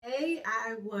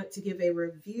I want to give a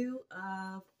review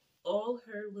of All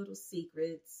Her Little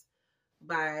Secrets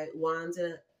by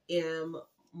Wanda M.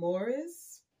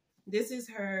 Morris. This is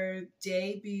her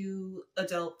debut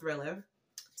adult thriller.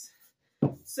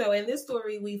 So in this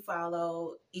story, we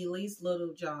follow Elise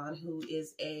Littlejohn, who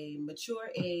is a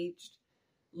mature-aged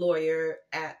lawyer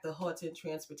at the Houghton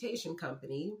Transportation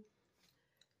Company.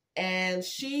 And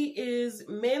she is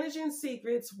managing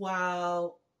secrets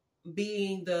while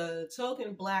being the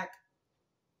token Black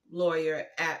lawyer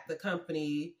at the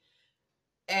company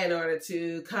in order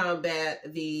to combat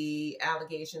the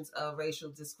allegations of racial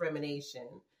discrimination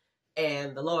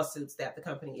and the lawsuits that the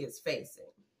company is facing.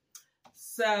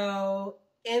 So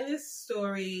in this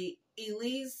story,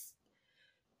 Elise,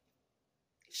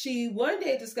 she one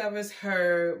day discovers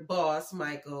her boss,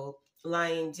 Michael,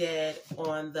 lying dead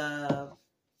on the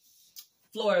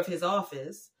floor of his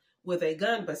office with a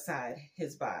gun beside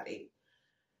his body.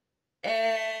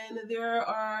 And there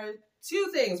are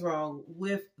two things wrong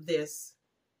with this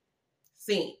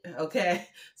scene, okay?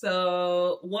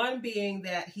 So one being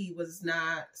that he was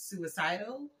not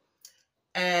suicidal,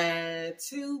 and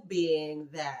two being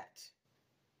that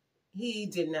he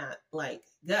did not like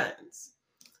guns.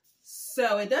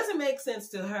 So it doesn't make sense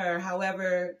to her.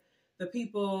 However, the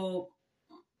people,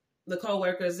 the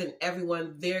co-workers and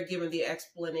everyone, they're given the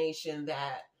explanation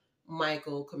that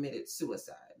Michael committed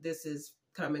suicide. This is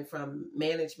coming from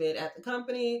management at the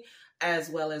company as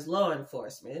well as law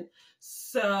enforcement.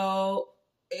 So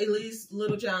Elise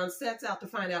Littlejohn sets out to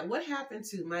find out what happened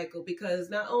to Michael, because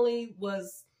not only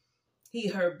was he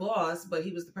her boss, but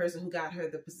he was the person who got her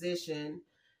the position,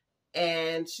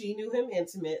 and she knew him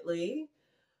intimately.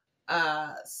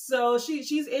 So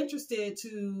she's interested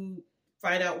to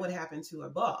find out what happened to her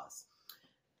boss.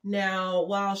 Now,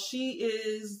 while she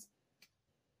is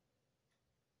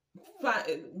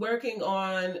working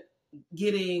on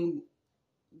getting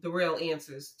the real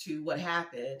answers to what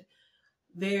happened,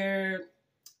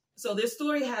 so this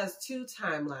story has two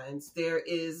timelines. There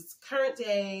is current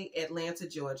day Atlanta,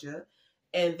 Georgia,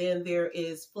 and then there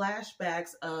is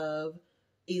flashbacks of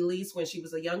Elise when she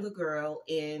was a younger girl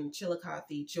in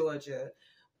Chillicothe, Georgia,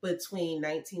 between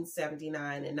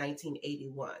 1979 and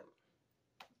 1981.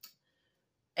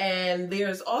 And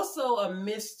there's also a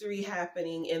mystery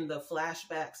happening in the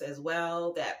flashbacks as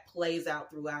well that plays out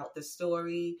throughout the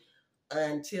story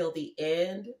until the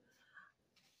end.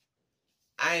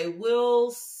 I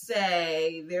will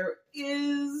say there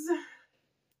is,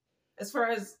 as far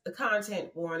as the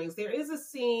content warnings, there is a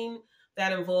scene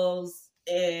that involves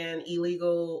an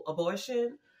illegal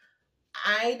abortion.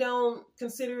 I don't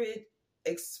consider it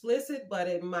explicit, but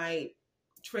it might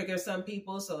trigger some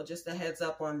people, so just a heads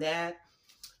up on that.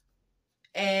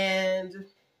 And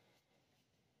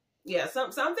yeah,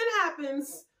 something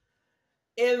happens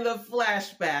in the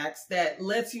flashbacks that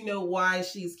lets you know why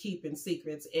she's keeping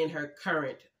secrets in her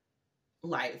current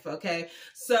life, okay?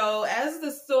 So as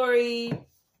the story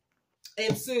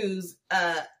ensues,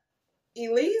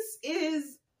 Elise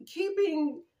is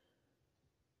keeping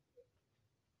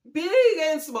big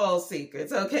and small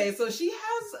secrets, okay? So she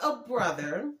has a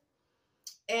brother,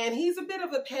 and he's a bit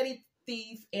of a petty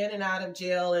thief, in and out of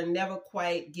jail, and never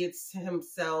quite gets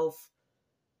himself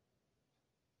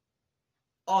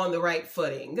on the right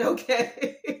footing,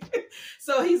 okay?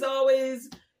 So he's always,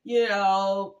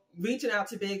 reaching out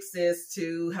to Big Sis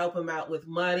to help him out with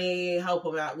money, help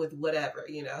him out with whatever,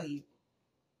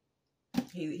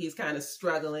 he's kind of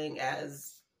struggling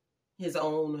as his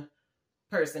own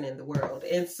person in the world.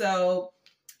 And so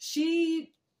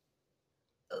she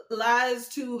lies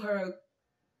to her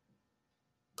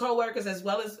co-workers, as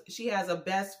well as she has a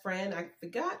best friend. I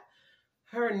forgot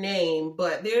her name,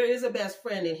 but there is a best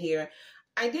friend in here.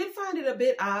 I did find it a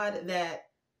bit odd that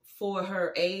for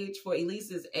her age, for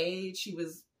Elise's age, she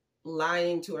was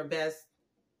lying to her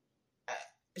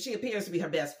she appears to be her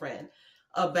best friend,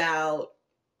 about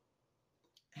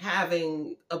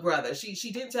having a brother.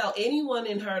 She didn't tell anyone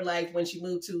in her life when she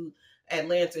moved to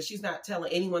Atlanta. She's not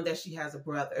telling anyone that she has a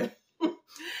brother.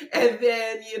 And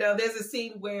then, there's a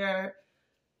scene where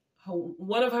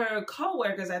one of her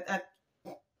co-workers, I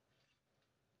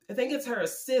think it's her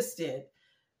assistant,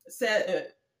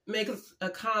 makes a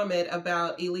comment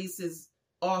about Elise's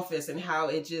office and how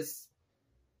it just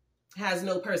has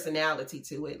no personality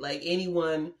to it. Like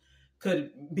anyone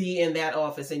could be in that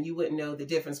office and you wouldn't know the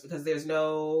difference, because there's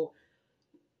nothing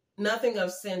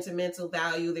of sentimental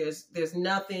value. There's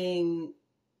nothing,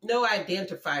 no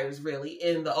identifiers really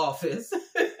in the office.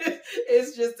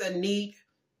 It's just a neat,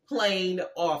 plain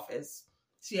office.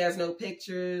 She has no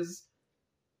pictures.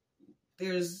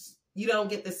 You don't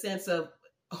get the sense of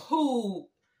who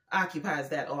occupies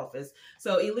that office.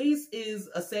 So Elise is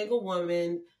a single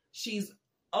woman. She's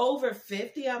over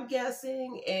 50, I'm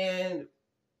guessing, and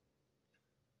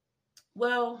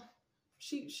well,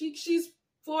 she's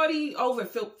 40, over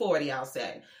 40, I'll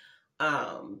say.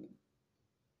 Um,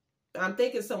 I'm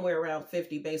thinking somewhere around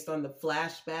 50 based on the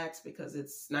flashbacks because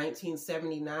it's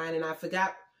 1979 and I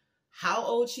forgot how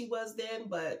old she was then,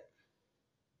 but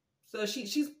so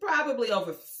she's probably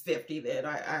over 50 then,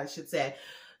 I should say.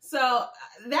 So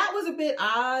that was a bit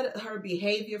odd, her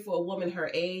behavior for a woman her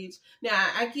age. Now,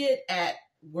 I get at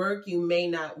work you may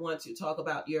not want to talk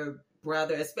about your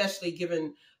brother, especially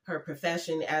given her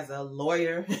profession as a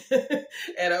lawyer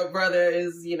and her brother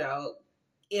is, you know,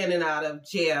 in and out of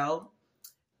jail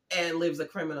and lives a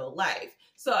criminal life.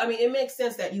 So, I mean, it makes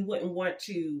sense that you wouldn't want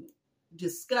to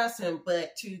discuss him,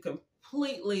 but to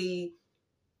completely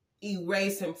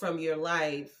erase him from your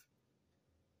life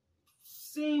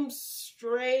seems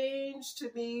strange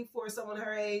to me for someone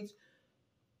her age.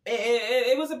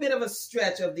 It was a bit of a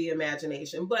stretch of the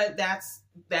imagination, but that's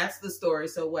the story,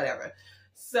 so whatever.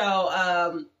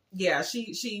 So, yeah,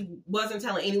 she wasn't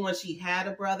telling anyone she had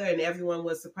a brother, and everyone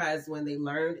was surprised when they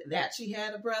learned that she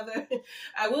had a brother.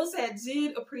 I will say I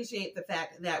did appreciate the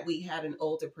fact that we had an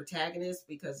older protagonist,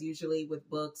 because usually with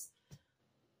books,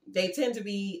 they tend to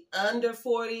be under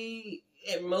 40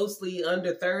 and mostly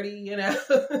under 30, you know?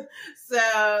 So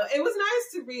it was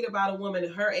nice to read about a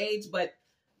woman her age, but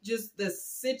just the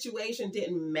situation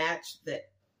didn't match the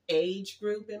age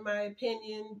group, in my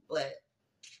opinion, but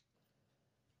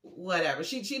whatever.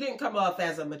 She didn't come off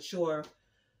as a mature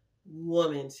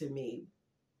woman to me.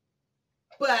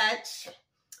 But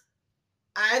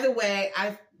either way,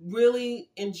 I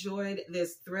really enjoyed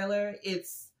this thriller. It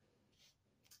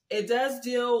does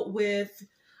deal with,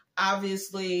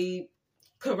 obviously,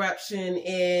 corruption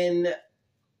in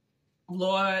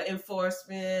law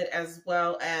enforcement as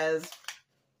well as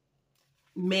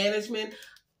management.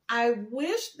 I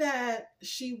wish that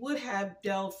she would have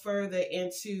delved further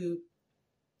into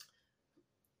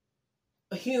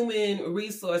human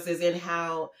resources and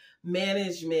how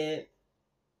management,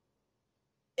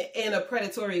 in a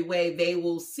predatory way, they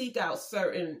will seek out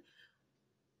certain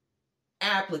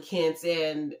applicants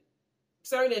and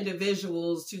certain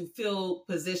individuals to fill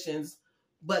positions,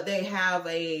 but they have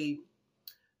a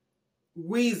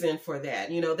reason for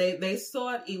that. You know, they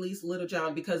sought Elise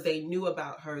Littlejohn because they knew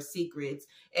about her secrets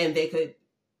and they could,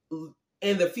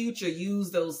 in the future,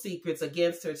 use those secrets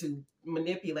against her to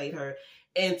manipulate her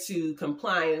into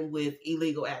complying with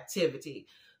illegal activity.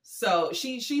 So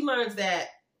she learns that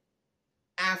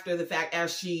after the fact,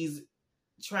 as she's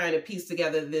trying to piece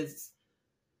together this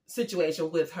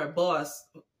situation with her boss,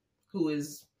 who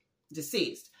is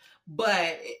deceased.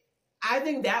 But I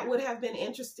think that would have been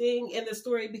interesting in the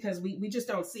story because we just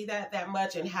don't see that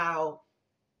much, and how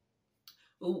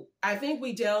I think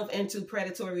we delve into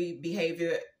predatory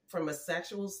behavior from a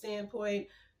sexual standpoint,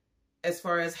 as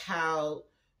far as how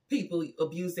people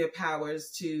abuse their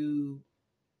powers to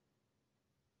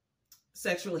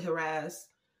sexually harass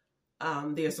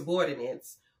their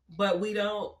subordinates. But we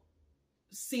don't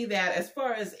see that as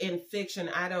far as in fiction.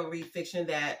 I don't read fiction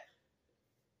that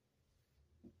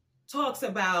talks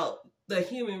about the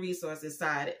human resources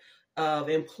side of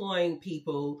employing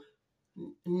people,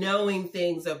 knowing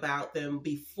things about them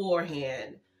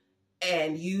beforehand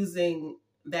and using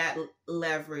that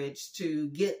leverage to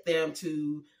get them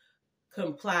to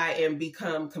comply and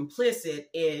become complicit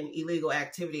in illegal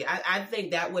activity. I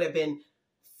think that would have been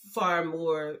far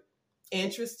more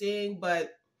interesting,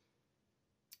 but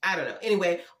I don't know.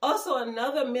 Anyway, also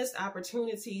another missed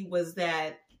opportunity was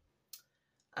that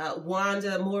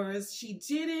Wanda Morris, she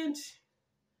didn't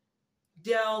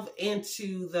delve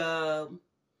into the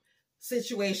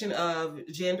situation of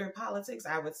gender politics,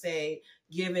 I would say,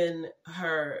 given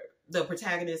the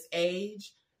protagonist's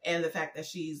age and the fact that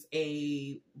she's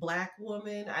a Black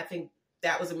woman. I think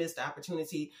that was a missed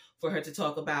opportunity for her to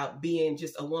talk about being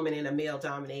just a woman in a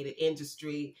male-dominated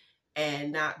industry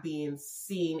and not being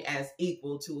seen as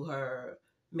equal to her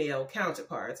male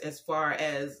counterparts as far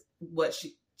as what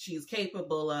she's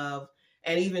capable of,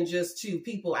 and even just to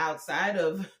people outside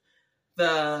of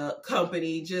the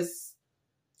company, just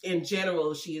in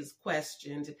general, she is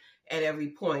questioned at every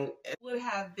point. It would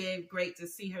have been great to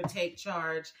see her take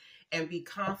charge and be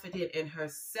confident in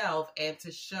herself, and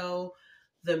to show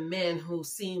the men who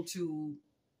seem to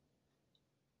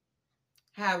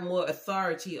have more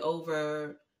authority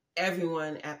over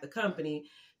everyone at the company,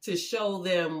 to show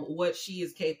them what she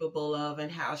is capable of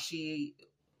and how she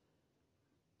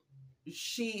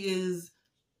is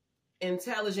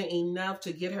intelligent enough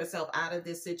to get herself out of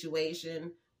this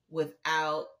situation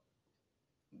without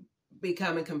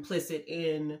becoming complicit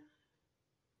in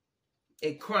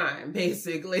a crime,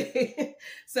 basically.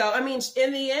 So, I mean,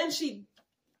 in the end, she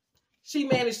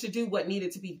managed to do what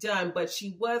needed to be done, but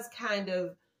she was kind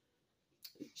of,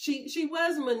 she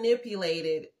was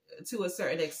manipulated to a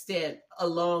certain extent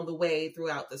along the way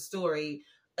throughout the story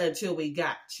until we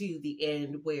got to the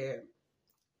end where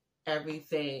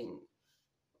everything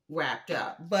wrapped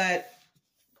up. But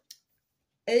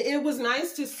it was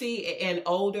nice to see an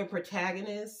older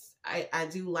protagonist. I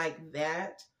do like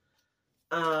that.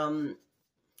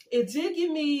 It did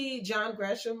give me John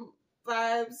Grisham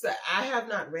vibes. I have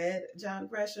not read John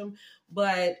Grisham,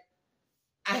 but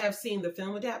I have seen the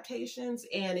film adaptations,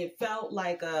 and it felt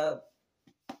like a,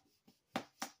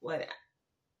 what,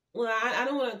 well, I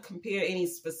don't want to compare any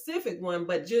specific one,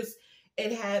 but just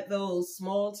it had those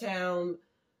small town,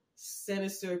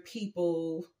 sinister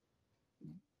people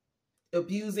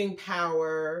abusing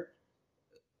power,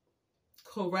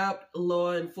 corrupt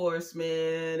law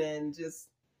enforcement, and just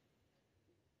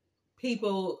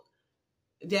people,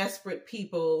 desperate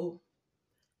people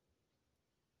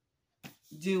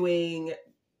doing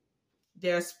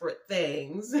desperate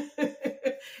things.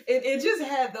 It just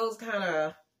had those kind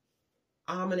of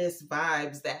ominous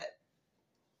vibes that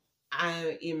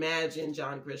I imagine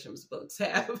John Grisham's books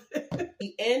have.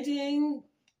 The ending,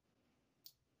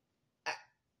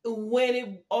 when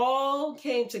it all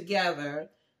came together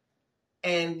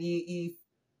and you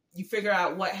figure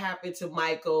out what happened to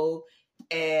Michael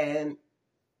and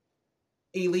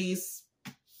Elise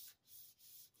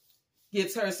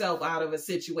gets herself out of a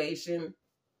situation,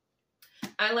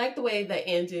 I like the way the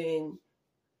ending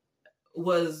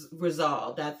was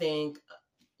resolved. I think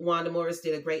Wanda Morris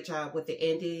did a great job with the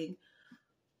ending.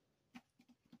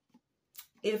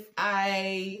 If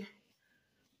I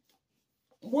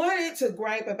wanted to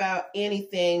gripe about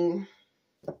anything,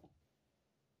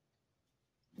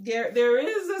 there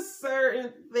is a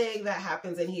certain thing that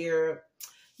happens in here,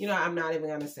 I'm not even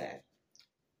going to say.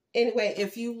 Anyway,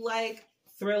 if you like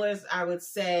thrillers, I would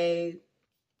say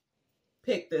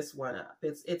pick this one up.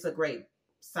 It's a great,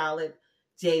 solid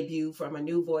debut from a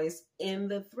new voice in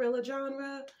the thriller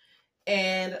genre.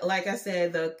 And like I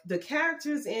said, the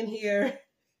characters in here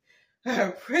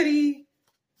are pretty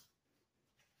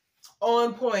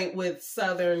on point with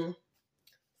Southern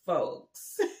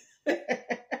folks.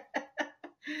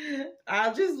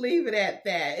 I'll just leave it at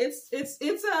that.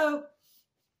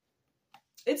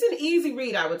 It's an easy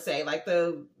read, I would say. Like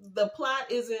the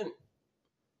plot isn't,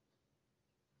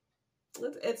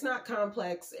 it's not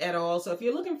complex at all. So if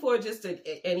you're looking for just an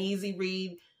easy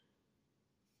read,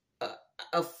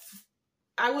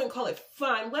 I wouldn't call it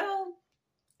fun. Well,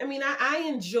 I mean, I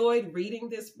enjoyed reading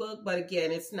this book, but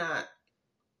again, it's not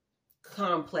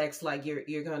complex. Like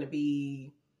you're going to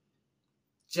be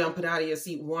jumping out of your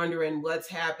seat, wondering what's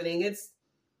happening. It's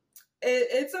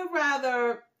a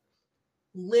rather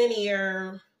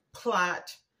linear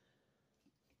plot.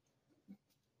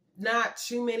 Not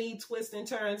too many twists and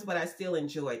turns, but I still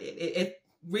enjoyed it. It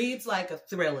reads like a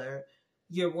thriller.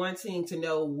 You're wanting to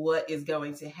know what is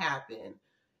going to happen.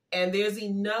 And there's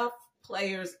enough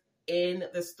players in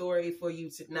the story for you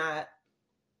to not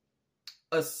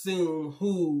assume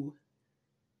who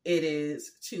it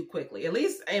is too quickly. At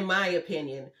least in my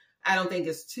opinion, I don't think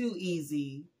it's too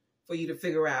easy for you to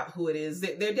figure out who it is.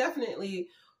 There definitely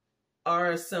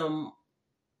are some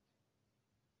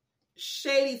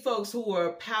shady folks who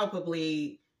are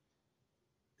palpably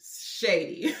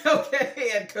shady,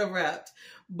 okay, and corrupt.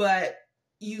 But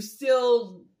you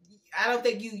still, I don't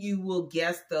think you will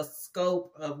guess the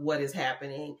scope of what is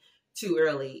happening too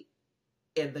early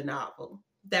in the novel.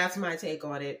 That's my take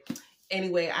on it.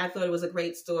 Anyway, I thought it was a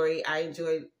great story. I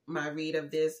enjoyed my read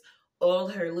of this. All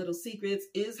Her Little Secrets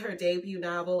is her debut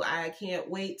novel. I can't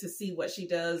wait to see what she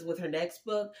does with her next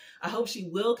book. I hope she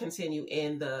will continue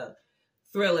in the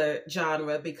thriller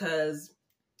genre because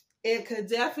it could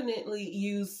definitely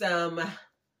use some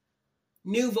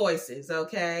new voices,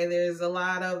 okay? There's a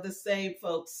lot of the same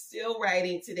folks still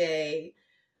writing today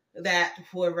that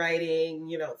were writing,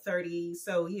 30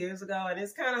 so years ago. And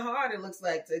it's kind of hard, it looks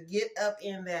like, to get up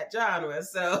in that genre.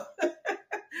 So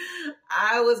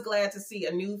I was glad to see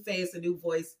a new face, a new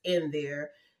voice in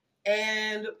there.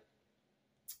 And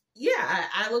yeah,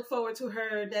 I look forward to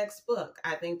her next book.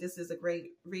 I think this is a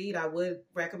great read. I would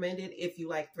recommend it if you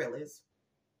like thrillers.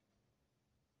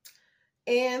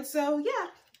 And so, yeah,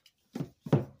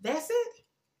 that's it.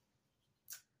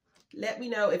 Let me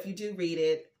know if you do read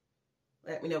it.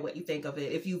 Let me know what you think of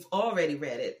it. If you've already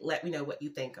read it, let me know what you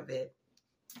think of it.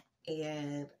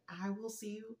 And I will see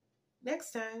you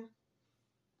next time.